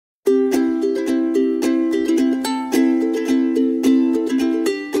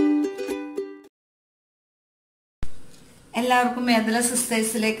എല്ലാവർക്കും മേദല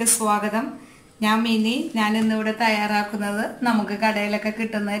സിസ്റ്റേഴ്സിലേക്ക് സ്വാഗതം. ഞാൻ മിനി. ഞാൻ ഇന്നിവിടെ തയ്യാറാക്കുന്നത് നമുക്ക് കടയിലൊക്കെ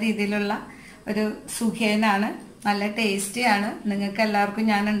കിട്ടുന്ന രീതിയിലുള്ള ഒരു സുഖിയനാണ്. നല്ല ടേസ്റ്റിയാണ്. നിങ്ങൾക്ക് എല്ലാവർക്കും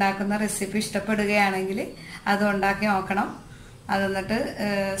ഞാൻ ഉണ്ടാക്കുന്ന റെസിപ്പി ഇഷ്ടപ്പെടുകയാണെങ്കിൽ അത് ഉണ്ടാക്കി നോക്കണം. അതെന്നിട്ട്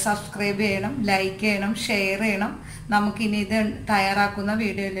സബ്സ്ക്രൈബ് ചെയ്യണം, ലൈക്ക് ചെയ്യണം, ഷെയർ ചെയ്യണം. നമുക്കിനി ഇത് തയ്യാറാക്കുന്ന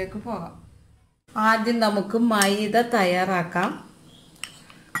വീഡിയോയിലേക്ക് പോകാം. ആദ്യം നമുക്ക് മൈദ തയ്യാറാക്കാം.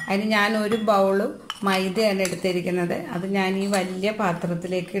 അതിന് ഞാൻ ഒരു ബൗള് മൈദയാണ് എടുത്തിരിക്കുന്നത്. അത് ഞാൻ ഈ വലിയ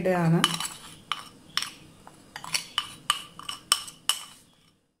പാത്രത്തിലേക്ക് ഇടുകയാണ്.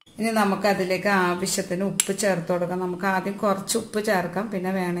 ഇനി നമുക്ക് അതിലേക്ക് ആവശ്യത്തിന് ഉപ്പ് ചേർത്ത് കൊടുക്കാം. നമുക്ക് ആദ്യം കുറച്ച് ഉപ്പ് ചേർക്കാം,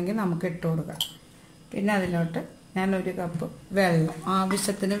 പിന്നെ വേണമെങ്കിൽ നമുക്ക് ഇട്ട് കൊടുക്കാം. പിന്നെ അതിലോട്ട് ഞാൻ ഒരു കപ്പ് വെള്ളം,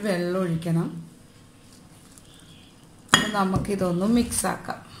 ആവശ്യത്തിന് വെള്ളം ഒഴിക്കണം. നമുക്കിതൊന്ന്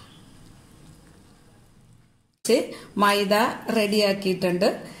മിക്സാക്കാം. മൈദ റെഡിയാക്കിയിട്ടുണ്ട്.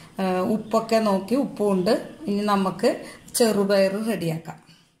 ഉപ്പൊക്കെ നോക്കി ഉപ്പുണ്ട്. ഇനി നമുക്ക് ചെറുപയർ റെഡിയാക്കാം.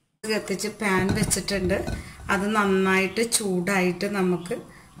 കത്തിച്ച് പാൻ വെച്ചിട്ടുണ്ട്. അത് നന്നായിട്ട് ചൂടായിട്ട് നമുക്ക്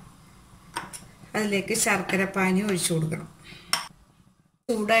അതിലേക്ക് ശർക്കര പാനി ഒഴിച്ചു കൊടുക്കണം.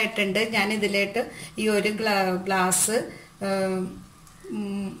 ചൂടായിട്ടുണ്ട്. ഞാൻ ഇതിലേക്ക് ഈ ഒരു ഗ്ലാസ്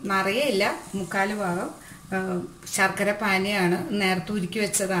നിറയെയില്ല, 3/4 ഭാഗം ശർക്കര പാനിയാണ്. നേരത്തെ ഉരുക്കി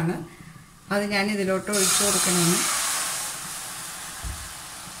വെച്ചതാണ്. അത് ഞാൻ ഇതിലോട്ട് ഒഴിച്ചു കൊടുക്കണമെന്ന്.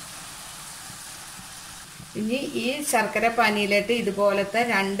 ഇനി ഈ ശർക്കര പാനിയിലേക്ക് ഇതുപോലത്തെ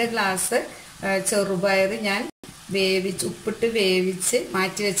 2 ഗ്ലാസ് ചെറുപയർ ഞാൻ ഉപ്പിട്ട് വേവിച്ച്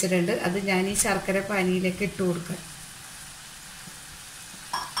മാറ്റി വെച്ചിട്ടുണ്ട്. അത് ഞാൻ ഈ ശർക്കര പാനിയിലേക്ക് ഇട്ട് കൊടുക്കാം.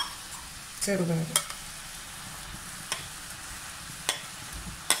 ചെറുപയർ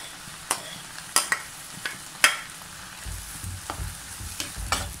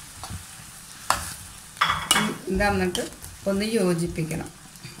എന്നിട്ട് ഒന്ന് യോജിപ്പിക്കണം.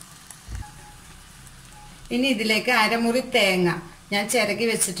 ഇനി ഇതിലേക്ക് അരമുറി തേങ്ങ ഞാൻ ചിരകി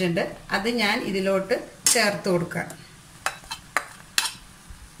വെച്ചിട്ടുണ്ട്. അത് ഞാൻ ഇതിലോട്ട് ചേർത്ത് കൊടുക്കാം.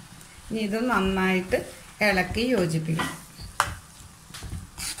 ഇനി ഇത് നന്നായിട്ട് ഇളക്കി യോജിപ്പിക്കണം.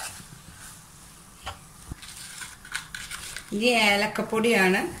 ഇനി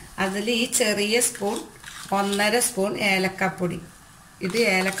ഏലക്കപ്പൊടിയാണ്. അതിൽ ഈ ചെറിയ സ്പൂൺ 1.5 സ്പൂൺ ഏലക്കപ്പൊടി. ഇത്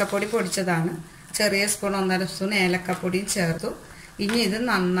ഏലക്കപ്പൊടി പൊടിച്ചതാണ്. ചെറിയ സ്പൂൺ 1.5 സ്പൂൺ ഏലക്കപ്പൊടിയും ചേർത്തു. ഇനി ഇത്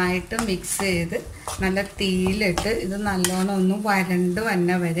നന്നായിട്ട് മിക്സ് ചെയ്ത് നല്ല തീയിലിട്ട് ഇത് നല്ലോണം ഒന്ന് വരണ്ട്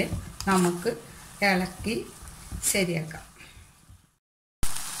വന്ന വരെ നമുക്ക് ഇളക്കി ശരിയാക്കാം.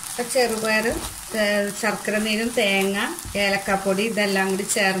 ചെറുപയർ, ശർക്കര നീരും, തേങ്ങ, ഏലക്കപ്പൊടി ഇതെല്ലാം കൂടി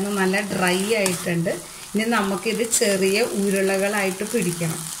ചേർന്ന് നല്ല ഡ്രൈ ആയിട്ടുണ്ട്. ഇനി നമുക്കിത് ചെറിയ ഉരുളകളായിട്ട്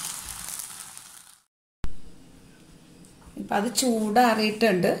പിടിക്കണം. ഇപ്പം അത്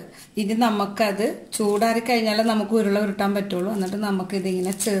ചൂടാറിയിട്ടുണ്ട്. ഇനി നമുക്കത് ചൂടാറി കഴിഞ്ഞാൽ നമുക്ക് ഉരുള ഉരുട്ടാൻ പറ്റുള്ളൂ. എന്നിട്ട്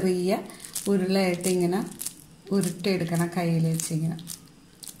നമുക്കിതിങ്ങനെ ചെറിയ ഉരുളയായിട്ട് ഇങ്ങനെ ഉരുട്ടിയെടുക്കണം. കയ്യിൽ വെച്ചിങ്ങനെ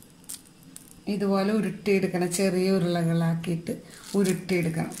ഇതുപോലെ ഉരുട്ടിയെടുക്കണം. ചെറിയ ഉരുളകളാക്കിയിട്ട്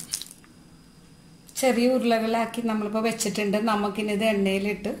ഉരുട്ടിയെടുക്കണം. ചെറിയ ഉരുളകളാക്കി നമ്മളിപ്പോൾ വെച്ചിട്ടുണ്ട്. നമുക്കിനി ഇത്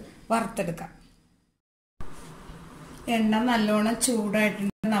എണ്ണയിലിട്ട് വറുത്തെടുക്കാം. എണ്ണ നല്ലോണം ചൂടായിട്ടുണ്ട്.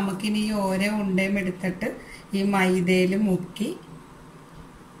 നമുക്കിനി ഈ ഓരോ ഉണ്ടയും എടുത്തിട്ട് ഈ മൈദയിൽ മുക്കി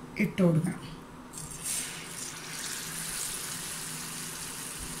ഇട്ട് കൊടുക്കണം.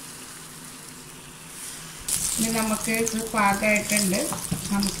 ഇനി നമുക്ക് ഇത് പാകമായിട്ടുണ്ട്.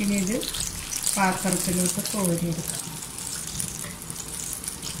 നമുക്കിനി ഇത് പാത്രത്തിലോട്ട് കോരിയെടുക്കാം.